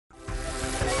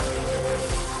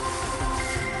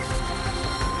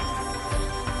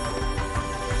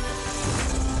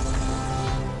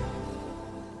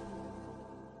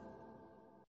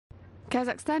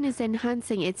Kazakhstan is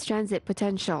enhancing its transit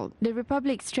potential. The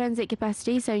Republic's transit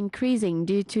capacities are increasing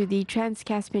due to the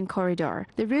Trans-Caspian corridor.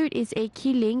 The route is a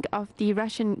key link of the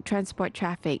Russian transport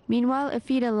traffic. Meanwhile, a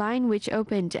feeder line which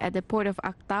opened at the port of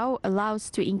Aktau allows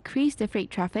to increase the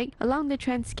freight traffic along the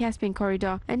Trans-Caspian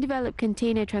corridor and develop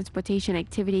container transportation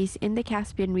activities in the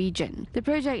Caspian region. The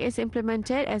project is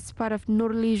implemented as part of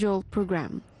Nurli-Jol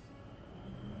program.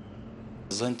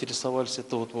 Заинтересовались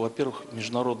это, во-первых,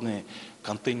 международные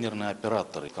контейнерные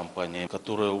операторы, компании,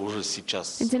 которые уже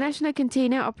сейчас... International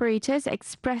container operators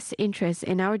express interest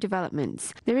in our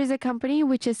developments. There is a company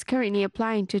which is currently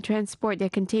applying to transport their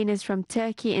containers from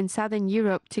Turkey and southern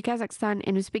Europe to Kazakhstan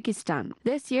and Uzbekistan.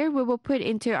 This year, we will put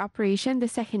into operation the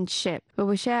second ship. We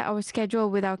will share our schedule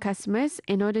with our customers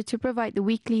in order to provide the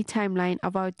weekly timeline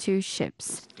of our two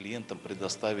ships. Клиентам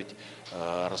предоставить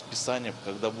расписание,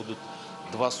 когда будут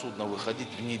 2 судна выходить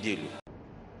в неделю.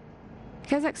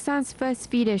 Kazakhstan's first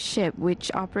feeder ship, which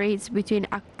operates between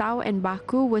Aktau and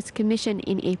Baku, was commissioned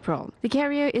in April. The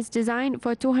carrier is designed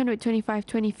for 225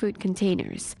 20-foot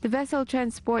containers. The vessel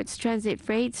transports transit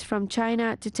freights from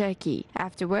China to Turkey.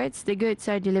 Afterwards, the goods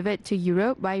are delivered to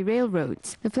Europe by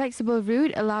railroads. The flexible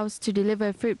route allows to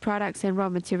deliver food products and raw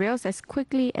materials as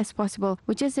quickly as possible,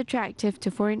 which is attractive to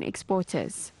foreign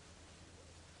exporters.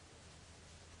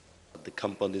 The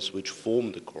companies which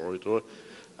form the corridor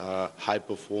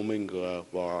high-performing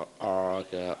are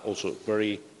also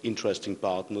very interesting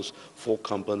partners for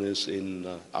companies in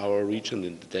our region,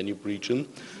 in the Danube region.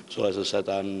 So as I said,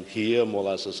 I'm here more or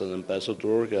less as an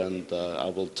ambassador, and I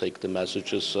will take the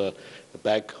messages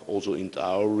back also into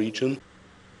our region.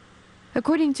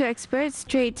 According to experts,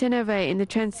 trade turnover in the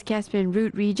Trans-Caspian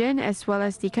route region, as well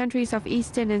as the countries of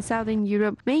Eastern and Southern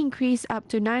Europe, may increase up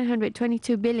to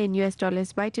 $922 billion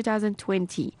by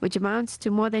 2020, which amounts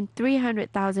to more than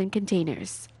 300,000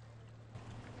 containers.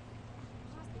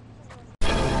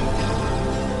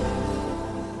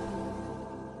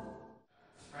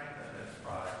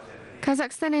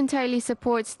 Kazakhstan entirely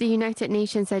supports the United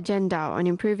Nations agenda on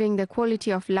improving the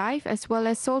quality of life as well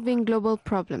as solving global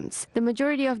problems. The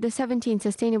majority of the 17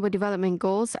 Sustainable Development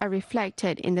Goals are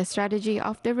reflected in the strategy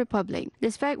of the Republic.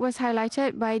 This fact was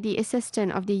highlighted by the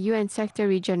assistant of the UN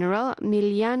Secretary General,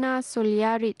 Miljana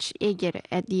Solyarich-Egir,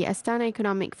 at the Astana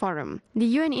Economic Forum. The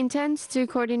UN intends to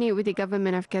coordinate with the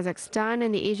government of Kazakhstan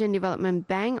and the Asian Development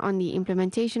Bank on the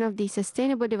implementation of the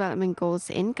Sustainable Development Goals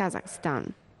in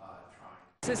Kazakhstan.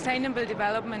 Sustainable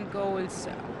Development Goals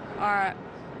are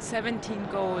 17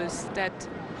 goals that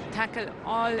tackle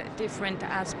all different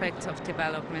aspects of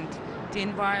development: the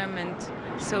environment,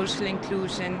 social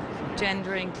inclusion,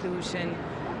 gender inclusion,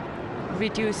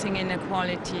 reducing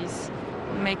inequalities,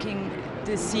 making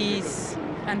the seas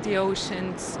and the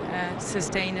oceans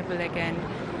sustainable again.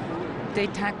 They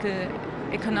tackle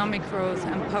economic growth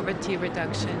and poverty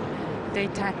reduction. They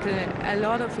tackle a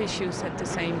lot of issues at the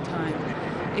same time.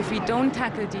 If we don't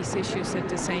tackle these issues at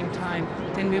the same time,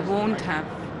 then we won't have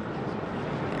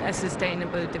a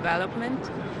sustainable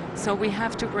development. So we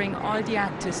have to bring all the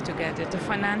actors together, the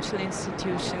financial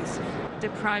institutions, the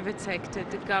private sector,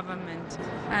 the government,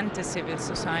 and the civil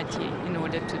society in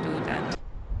order to do that.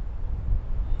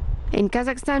 In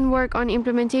Kazakhstan, work on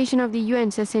implementation of the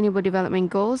UN Sustainable Development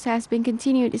Goals has been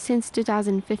continued since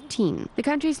 2015. The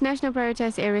country's national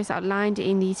prioritized areas outlined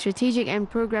in the strategic and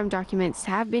program documents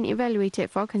have been evaluated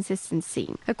for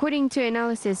consistency. According to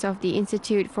analysis of the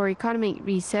Institute for Economic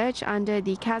Research under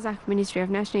the Kazakh Ministry of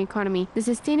National Economy, the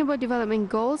Sustainable Development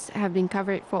Goals have been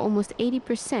covered for almost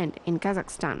 80% in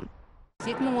Kazakhstan.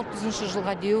 2030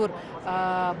 жылға дейін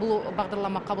бұл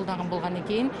бағдарлама қабылданған болғаннан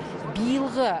кейін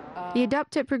биылғы The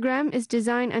adopted program is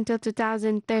designed until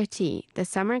 2030. This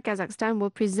summer, Kazakhstan will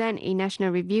present a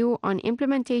national review on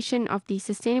implementation of the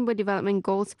Sustainable Development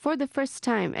Goals for the first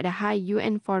time at a high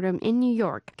UN forum in New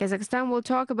York. Kazakhstan will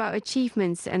talk about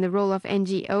achievements and the role of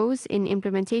NGOs in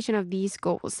implementation of these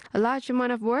goals. A large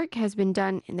amount of work has been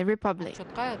done in the Republic.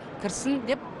 кірсін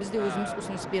деп біз де өзіміз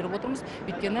ұсыныс беріп отырмыз.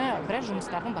 Өйткені біраз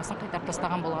жұмыстардың басын қайтарып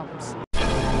тастаған болғанбыз.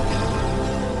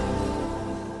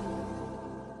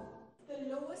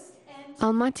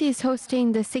 Almaty is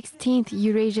hosting the 16th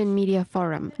Eurasian Media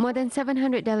Forum. More than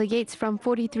 700 delegates from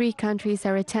 43 countries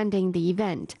are attending the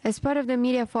event. As part of the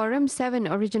Media Forum, 7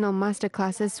 original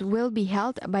masterclasses will be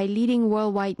held by leading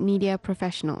worldwide media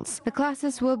professionals. The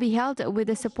classes will be held with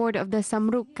the support of the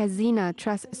Samruk Kazina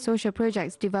Trust Social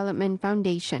Projects Development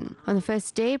Foundation. On the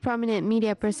first day, prominent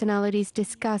media personalities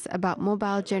discuss about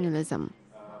mobile journalism.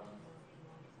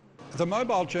 The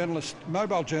mobile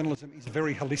journalism is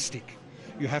very holistic.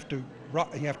 You have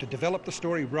to develop the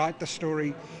story, write the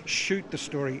story, shoot the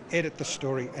story, edit the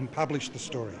story, and publish the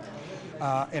story.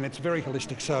 and it's very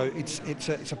holistic. So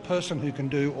it's a person who can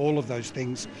do all of those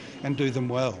things and do them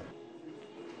well.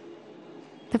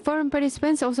 The forum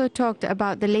participants also talked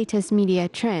about the latest media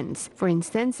trends. For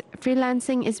instance,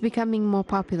 freelancing is becoming more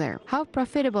popular. How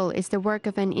profitable is the work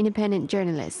of an independent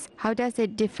journalist? How does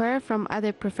it differ from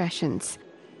other professions?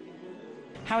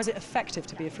 How is it effective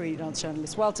to be a freelance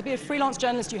journalist? Well, to be a freelance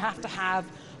journalist, you have to have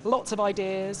lots of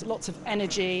ideas, lots of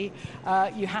energy.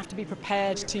 You have to be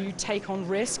prepared to take on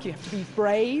risk. You have to be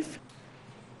brave.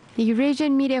 The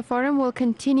Eurasian Media Forum will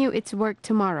continue its work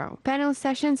tomorrow. Panel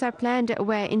sessions are planned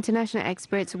where international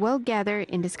experts will gather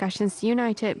in discussions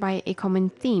united by a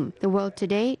common theme, the world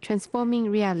today, transforming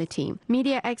reality.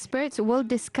 Media experts will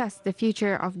discuss the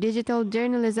future of digital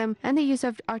journalism and the use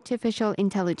of artificial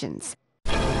intelligence.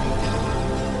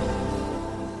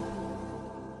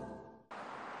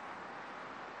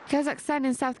 Kazakhstan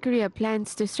and South Korea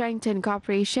plans to strengthen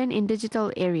cooperation in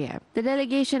digital area. The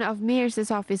delegation of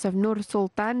Mayor's Office of Nur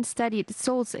Sultan studied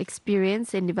Seoul's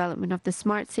experience in development of the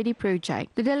Smart City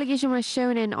project. The delegation was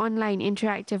shown an online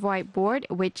interactive whiteboard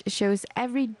which shows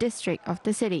every district of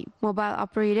the city. Mobile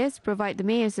operators provide the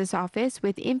Mayor's Office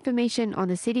with information on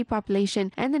the city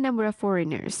population and the number of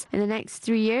foreigners. In the next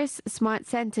 3 years, smart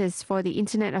centers for the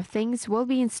Internet of Things will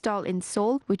be installed in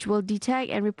Seoul, which will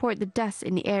detect and report the dust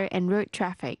in the air and road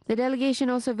traffic. The delegation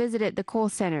also visited the call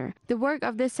center. The work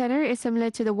of this center is similar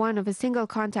to the one of a single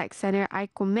contact center,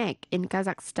 ICOMEC, in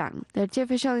Kazakhstan. The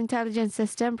artificial intelligence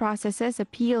system processes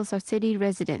appeals of city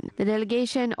residents. The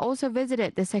delegation also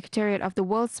visited the Secretariat of the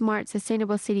World Smart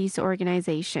Sustainable Cities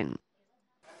Organization.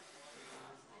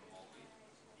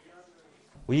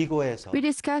 We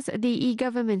discussed the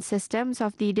e-government systems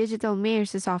of the Digital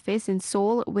Mayor's Office in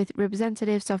Seoul with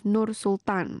representatives of Nur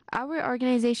Sultan. Our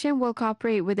organization will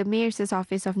cooperate with the Mayor's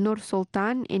Office of Nur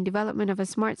Sultan in development of a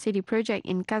smart city project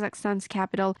in Kazakhstan's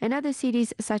capital and other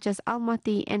cities such as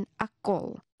Almaty and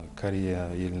Akkol.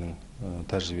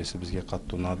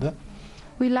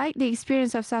 We like the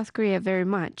experience of South Korea very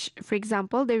much. For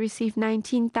example, they receive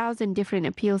 19,000 different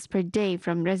appeals per day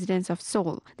from residents of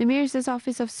Seoul. The Mayor's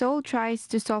Office of Seoul tries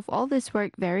to solve all this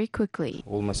work very quickly.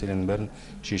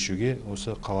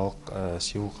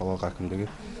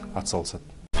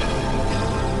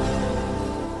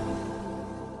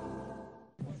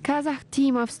 Kazakh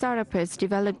team of startups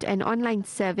developed an online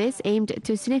service aimed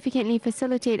to significantly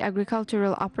facilitate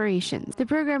agricultural operations. The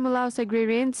program allows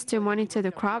agrarians to monitor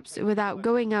the crops without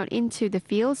going out into the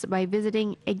fields by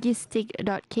visiting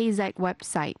egistic.kazakh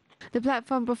website. The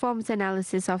platform performs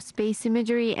analysis of space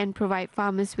imagery and provides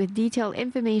farmers with detailed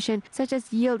information such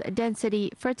as yield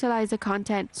density, fertilizer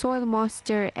content, soil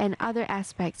moisture, and other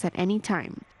aspects at any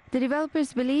time. The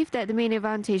developers believe that the main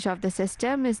advantage of the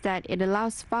system is that it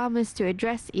allows farmers to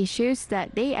address issues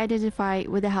that they identify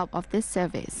with the help of this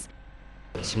service.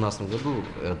 It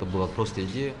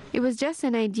was just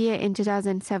an idea in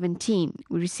 2017.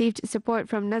 We received support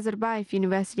from Nazarbayev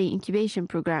University Incubation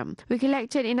Program. We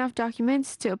collected enough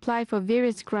documents to apply for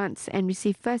various grants and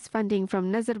receive first funding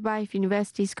from Nazarbayev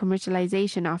University's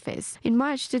Commercialization Office. In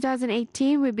March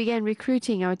 2018, we began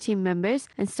recruiting our team members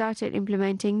and started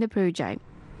implementing the project.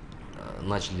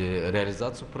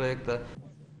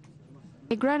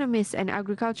 Agronomists and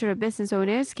agricultural business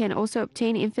owners can also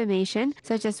obtain information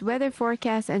such as weather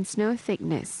forecast and snow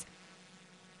thickness.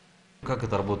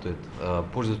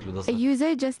 A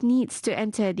user just needs to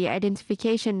enter the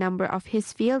identification number of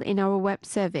his field in our web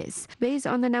service. Based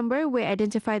on the number, we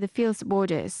identify the field's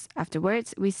borders.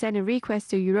 Afterwards, we send a request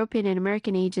to European and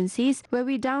American agencies where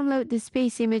we download the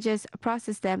space images,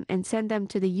 process them, and send them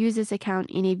to the user's account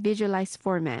in a visualized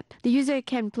format. The user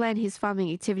can plan his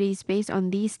farming activities based on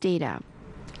these data.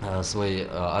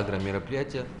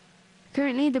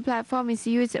 Currently, the platform is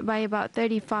used by about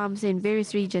 30 farms in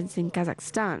various regions in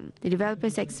Kazakhstan. The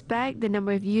developers expect the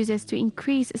number of users to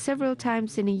increase several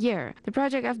times in a year. The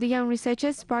project of the young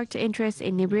researchers sparked interest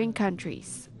in neighboring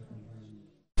countries.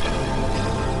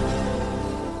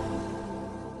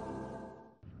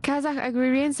 Kazakh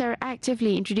agrarians are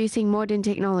actively introducing modern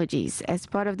technologies. As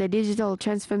part of the digital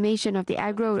transformation of the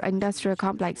agro-industrial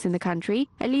complex in the country,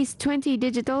 at least 20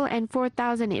 digital and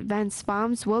 4,000 advanced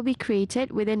farms will be created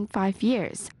within 5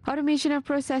 years. Automation of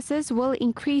processes will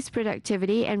increase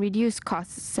productivity and reduce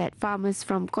costs at farmers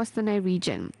from Kostanay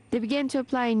region. They began to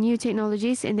apply new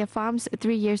technologies in their farms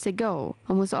 3 years ago.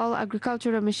 Almost all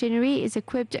agricultural machinery is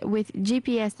equipped with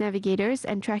GPS navigators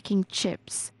and tracking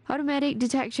chips. Automatic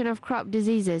detection of crop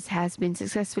diseases has been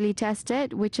successfully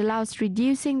tested, which allows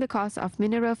reducing the cost of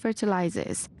mineral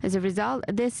fertilizers. As a result,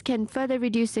 this can further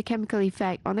reduce the chemical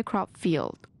effect on the crop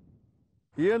field.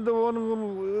 Енді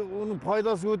оның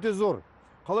пайдасы өте зор.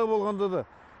 Қалай болғанда да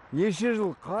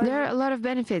There are a lot of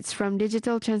benefits from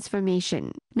digital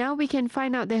transformation. Now we can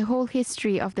find out the whole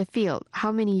history of the field,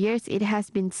 how many years it has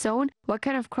been sown, what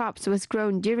kind of crops was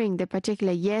grown during the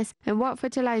particular years, and what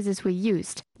fertilizers were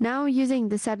used. Now, using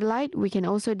the satellite, we can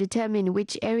also determine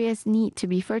which areas need to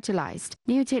be fertilized.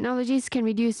 New technologies can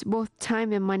reduce both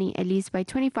time and money at least by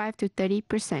 25 to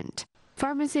 30%.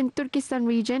 Farmers in Turkestan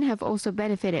region have also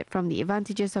benefited from the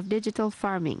advantages of digital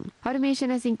farming.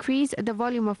 Automation has increased the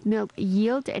volume of milk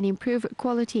yield and improved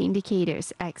quality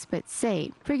indicators, experts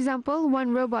say. For example,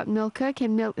 one robot milker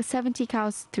can milk 70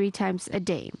 cows 3 times a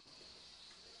day.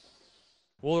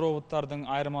 Old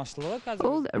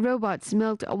robots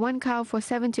milked 1 cow for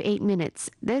 7 to 8 minutes.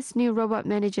 This new robot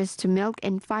manages to milk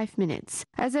in 5 minutes.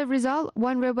 As a result,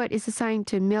 one robot is assigned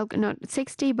to milk not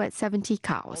 60 but 70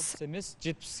 cows.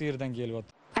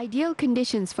 Ideal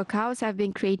conditions for cows have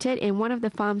been created in one of the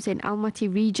farms in Almaty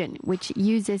region, which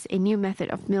uses a new method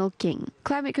of milking.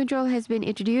 Climate control has been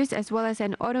introduced as well as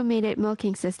an automated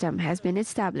milking system has been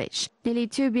established. Nearly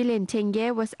 2 billion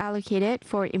tenge was allocated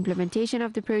for implementation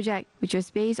of the project, which was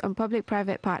based on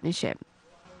public-private partnership.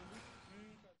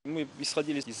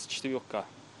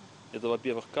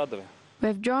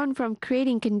 We've drawn from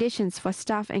creating conditions for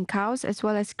staff and cows as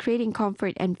well as creating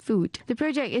comfort and food. The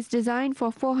project is designed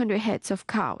for 400 heads of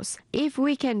cows. If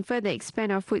we can further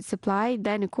expand our food supply,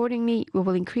 then accordingly we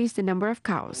will increase the number of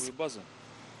cows.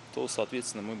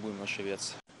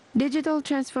 Digital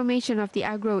transformation of the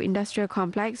agro-industrial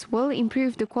complex will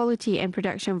improve the quality and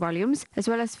production volumes as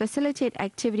well as facilitate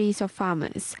activities of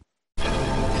farmers.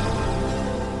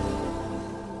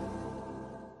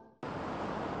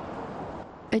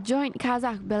 A joint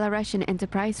Kazakh-Belarusian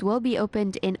enterprise will be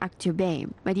opened in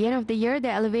Aktobe. By the end of the year, the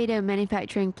elevator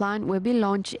manufacturing plant will be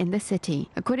launched in the city.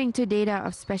 According to data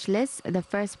of specialists, the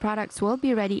first products will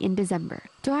be ready in December.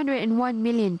 201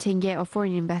 million tenge of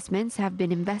foreign investments have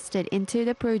been invested into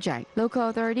the project. Local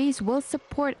authorities will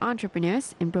support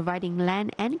entrepreneurs in providing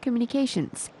land and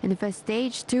communications. In the first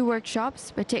stage, 2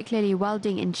 workshops, particularly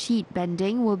welding and sheet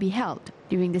bending, will be held.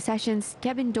 During the sessions,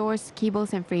 cabin doors,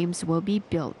 cables and frames will be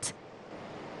built.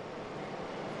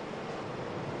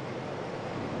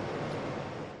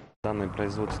 Данное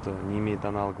производство не имеет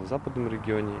аналогов в западном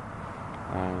регионе.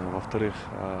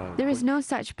 There is no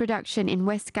such production in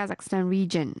West Kazakhstan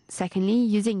region. Secondly,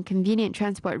 using convenient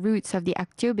transport routes of the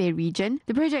Aktobe region,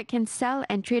 the project can sell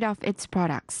and trade off its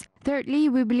products. Thirdly,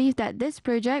 we believe that this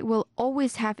project will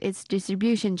always have its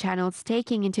distribution channels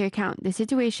taking into account the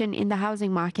situation in the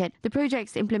housing market, the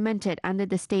projects implemented under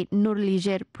the state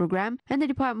Nurlijer program and the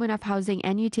Department of Housing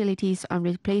and Utilities on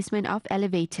replacement of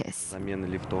elevators. Замена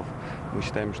лифтов. Мы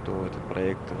считаем, что этот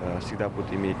проект всегда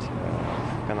будет иметь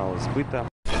каналы сбыта.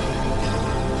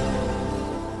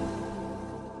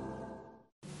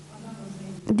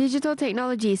 Digital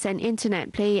technologies and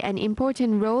internet play an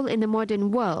important role in the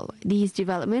modern world. These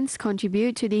developments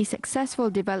contribute to the successful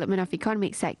development of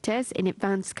economic sectors in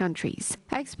advanced countries.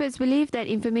 Experts believe that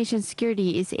information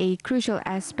security is a crucial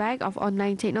aspect of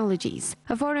online technologies.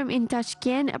 A forum in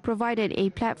Tashkent provided a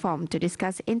platform to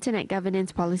discuss internet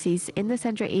governance policies in the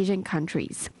Central Asian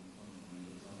countries.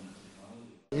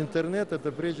 Интернет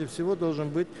это прежде всего должен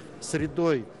быть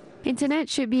средой. Internet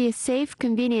should be a safe,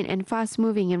 convenient and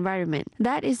fast-moving environment.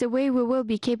 That is the way we will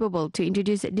be capable to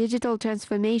introduce digital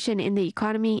transformation in the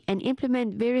economy and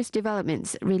implement various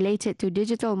developments related to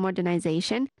digital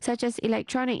modernization, such as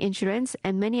electronic insurance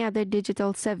and many other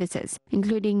digital services,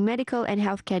 including medical and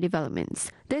healthcare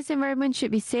developments. This environment should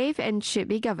be safe and should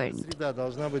be governed. Среда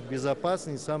должна быть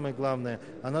безопасной, и самое главное,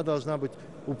 она должна быть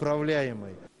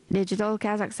управляемой. Digital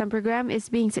Kazakhstan program is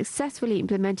being successfully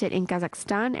implemented in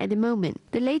Kazakhstan at the moment.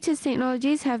 The latest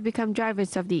technologies have become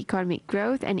drivers of the economic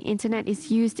growth and internet is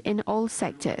used in all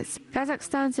sectors.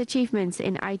 Kazakhstan's achievements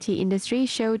in IT industry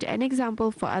showed an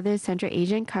example for other Central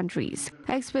Asian countries.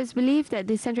 Experts believe that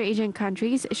the Central Asian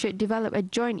countries should develop a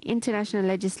joint international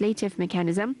legislative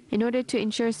mechanism in order to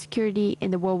ensure security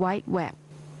in the World Wide Web.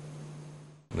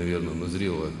 Наверное,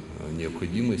 назрела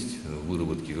необходимость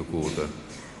выработки какого-то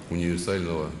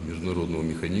универсального международного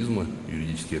механизма,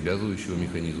 юридически обязывающего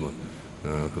механизма,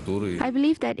 который... I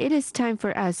believe that it is time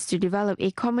for us to develop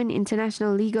a common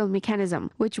international legal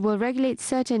mechanism which will regulate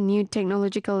certain new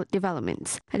technological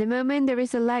developments. At the moment, there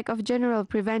is a lack of general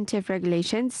preventive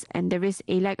regulations and there is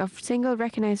a lack of single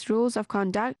recognized rules of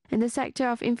conduct in the sector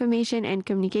of information and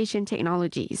communication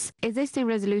technologies. Existing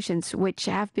resolutions which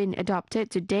have been adopted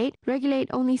to date regulate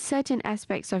only certain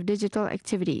aspects of digital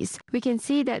activities. We can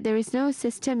see that there is no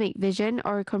systemic vision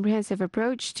or comprehensive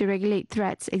approach to regulate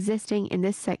threats existing in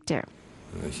this sector.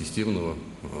 Системного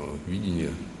видения,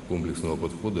 комплексного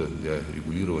подхода для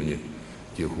регулирования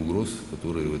тех угроз,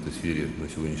 которые в этой сфере на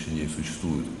сегодняшний день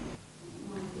существуют.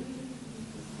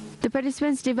 The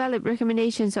participants developed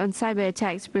recommendations on cyber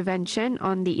attacks prevention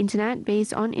on the internet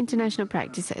based on international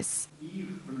practices.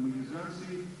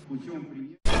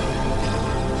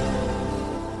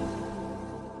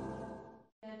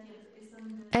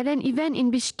 At an event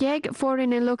in Bishkek,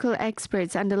 foreign and local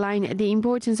experts underlined the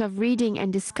importance of reading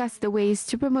and discussed the ways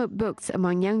to promote books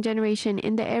among young generation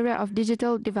in the era of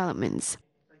digital developments.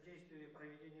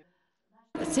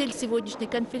 Цель сегодняшней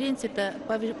конференции – это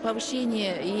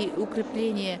повышение и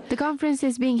укрепление. The conference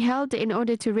is being held in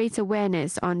order to raise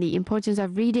awareness on the importance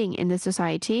of reading in the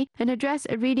society and address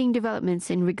reading developments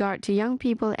in regard to young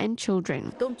people and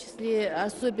children. В том числе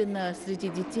особенно среди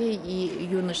детей и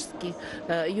юношей.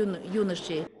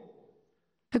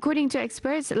 According to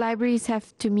experts, libraries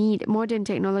have to meet modern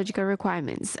technological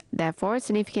requirements. Therefore,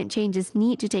 significant changes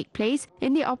need to take place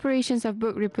in the operations of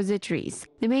book repositories.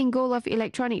 The main goal of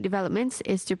electronic developments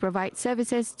is to provide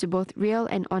services to both real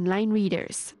and online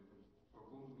readers.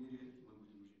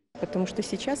 Потому что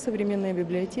сейчас современная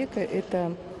библиотека –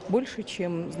 это больше,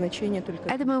 чем значение только...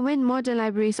 At the moment, modern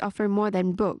libraries offer more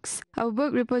than books. Our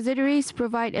book repositories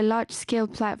provide a large-scale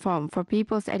platform for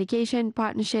people's education,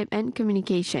 partnership, and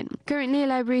communication. Currently,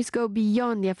 libraries go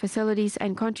beyond their facilities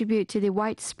and contribute to the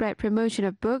widespread promotion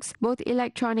of books, both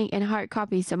electronic and hard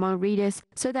copies, among readers,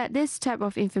 so that this type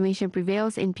of information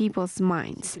prevails in people's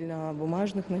minds. На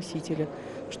бумажных носителях,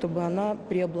 чтобы она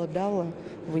преобладала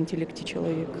в интеллекте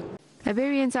человека.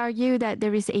 Librarians argue that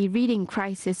there is a reading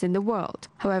crisis in the world.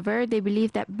 However, they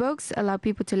believe that books allow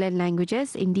people to learn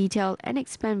languages in detail and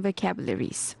expand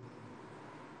vocabularies.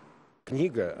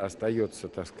 Книга остается,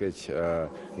 так сказать,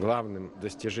 главным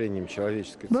достижением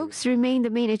человеческой цивилизации. Books remain the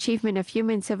main achievement of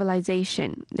human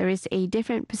civilization. There is a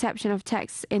different perception of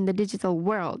texts in the digital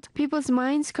world. People's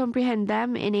minds comprehend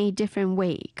them in a different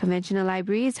way. Conventional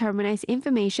libraries harmonize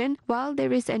information, while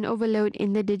there is an overload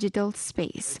in the digital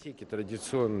space. Библиотеки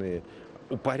традиционные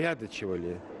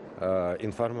упорядочивали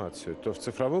информацию, то в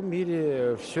цифровом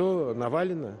мире все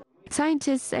навалено.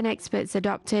 Scientists and experts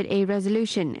adopted a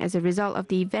resolution as a result of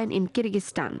the event in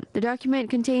Kyrgyzstan. The document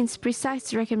contains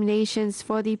precise recommendations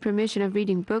for the promotion of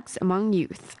reading books among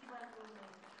youth.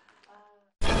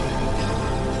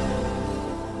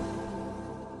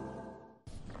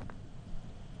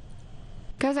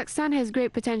 Kazakhstan has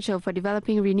great potential for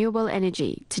developing renewable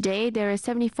energy. Today, there are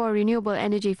 74 renewable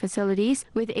energy facilities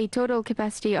with a total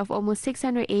capacity of almost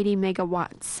 680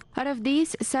 megawatts. Out of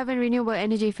these, 7 renewable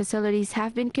energy facilities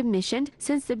have been commissioned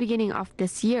since the beginning of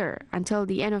this year. Until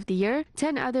the end of the year,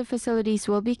 10 other facilities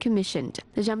will be commissioned.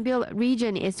 The Jambil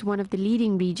region is one of the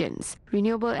leading regions.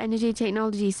 Renewable energy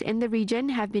technologies in the region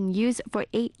have been used for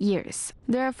 8 years.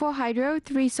 There are 4 hydro,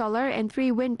 3 solar, and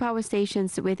 3 wind power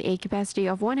stations with a capacity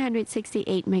of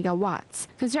 168 megawatts.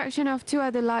 Construction of 2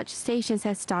 other large stations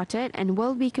has started and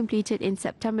will be completed in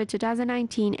September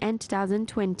 2019 and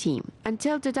 2020.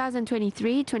 Until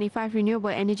 2023, 25 renewable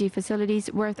energy facilities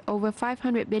worth over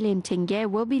 500 billion tenge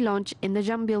will be launched in the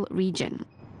Jambil region.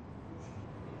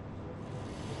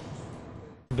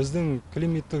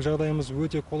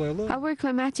 Our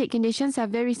climatic conditions are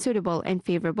very suitable and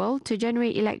favorable to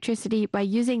generate electricity by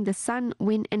using the sun,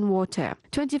 wind, and water.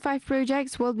 25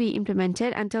 projects will be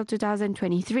implemented until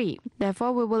 2023.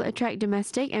 Therefore, we will attract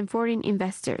domestic and foreign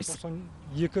investors.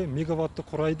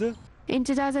 In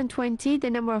 2020, the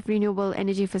number of renewable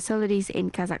energy facilities in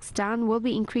Kazakhstan will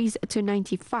be increased to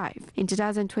 95. In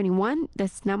 2021,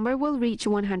 this number will reach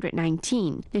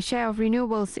 119. The share of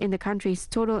renewables in the country's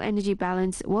total energy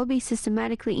balance will be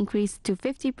systematically increased to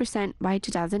 50% by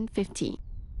 2050.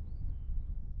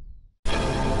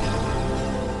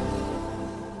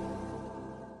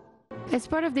 As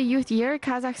part of the Youth Year,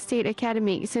 Kazakh State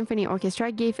Academic Symphony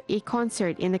Orchestra gave a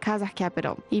concert in the Kazakh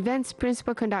capital. The event's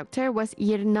principal conductor was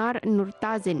Yernar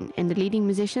Nurtazin, and the leading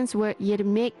musicians were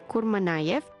Yermek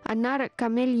Kurmanayev, Anar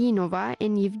Kamelyinova,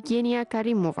 and Evgenia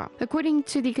Karimova. According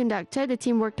to the conductor, the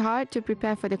team worked hard to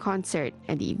prepare for the concert.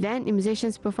 At the event, the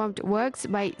musicians performed works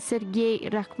by Sergei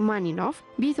Rachmaninov,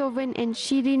 Beethoven, and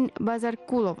Shirin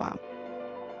Bazarkulova.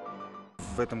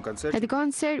 At the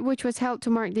concert, which was held to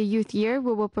mark the Youth Year,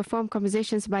 we will perform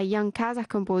compositions by young Kazakh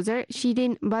composer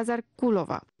Shirin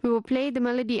Bazarkulova. We will play the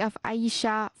melody of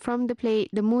Aisha from the play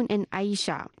The Moon and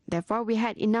Aisha. Therefore, we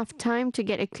had enough time to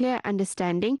get a clear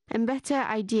understanding and better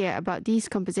idea about these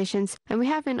compositions, and we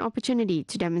have an opportunity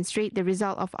to demonstrate the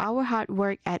result of our hard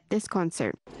work at this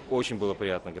concert. Очень было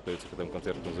приятно готовиться к этому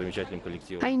концерту с замечательным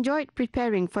коллективом. I enjoyed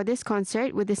preparing for this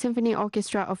concert with the Symphony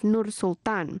Orchestra of Nur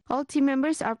Sultan. All team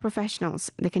members are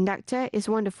professionals. The conductor is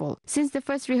wonderful. Since the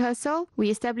first rehearsal, we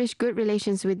established good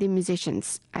relations with the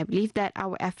musicians. I believe that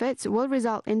our efforts will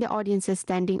result in the audience's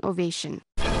standing ovation.